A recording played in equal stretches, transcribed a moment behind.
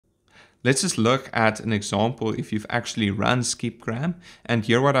Let's just look at an example if you've actually run skipgram. And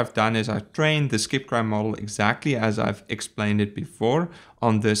here what I've done is I've trained the skipgram model exactly as I've explained it before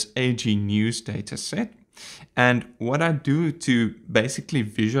on this AG News data set. And what I do to basically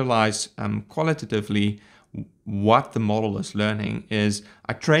visualize qualitatively what the model is learning is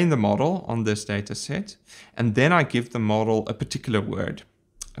I train the model on this data set, and then I give the model a particular word.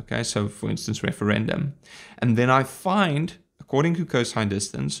 Okay, so for instance, referendum. And then I find, according to cosine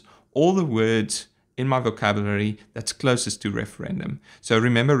distance, all the words in my vocabulary that's closest to referendum. So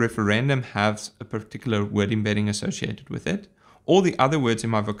remember, referendum has a particular word embedding associated with it. All the other words in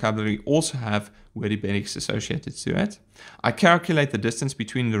my vocabulary also have word embeddings associated to it. I calculate the distance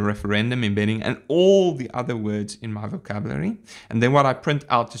between the referendum embedding and all the other words in my vocabulary. And then what I print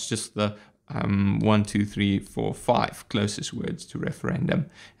out is just the 1, 2, 3, 4, 5 closest words to referendum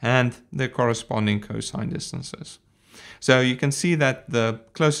and the corresponding cosine distances. So you can see that the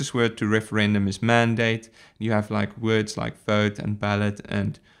closest word to referendum is mandate. You have like words like vote and ballot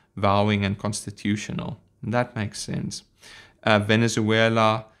and vowing and constitutional. And that makes sense.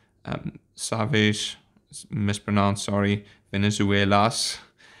 Venezuela, Savage, mispronounced, sorry, Venezuelas,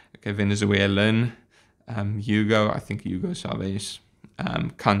 okay, Venezuelan, Hugo, I think Hugo Chavez,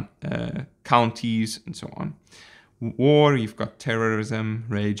 counties, and so on. War, you've got terrorism,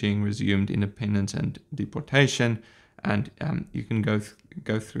 raging, resumed independence, and deportation. And you can go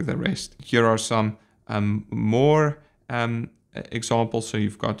through the rest. Here are some more examples. So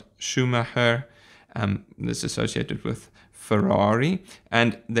you've got Schumacher, this is associated with Ferrari.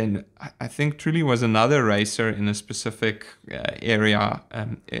 And then I think Trulli was another racer in a specific era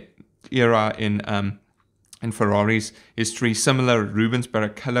in Ferrari's history. Similar, Rubens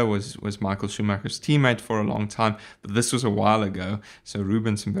Barrichello was Michael Schumacher's teammate for a long time, but this was a while ago. So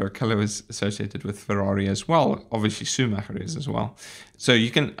Rubens and Barrichello is associated with Ferrari as well. Obviously Schumacher is as well. So you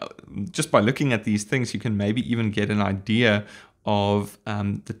can, just by looking at these things, you can maybe even get an idea of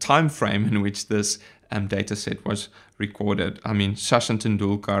the time frame in which this data set was recorded. I mean, Sachin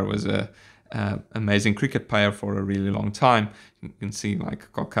Tendulkar was a amazing cricket player for a really long time. You can see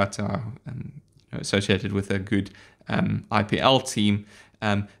like Kolkata associated with a good IPL team.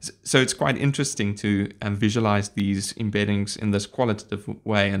 So it's quite interesting to visualize these embeddings in this qualitative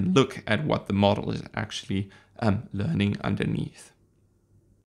way and look at what the model is actually learning underneath.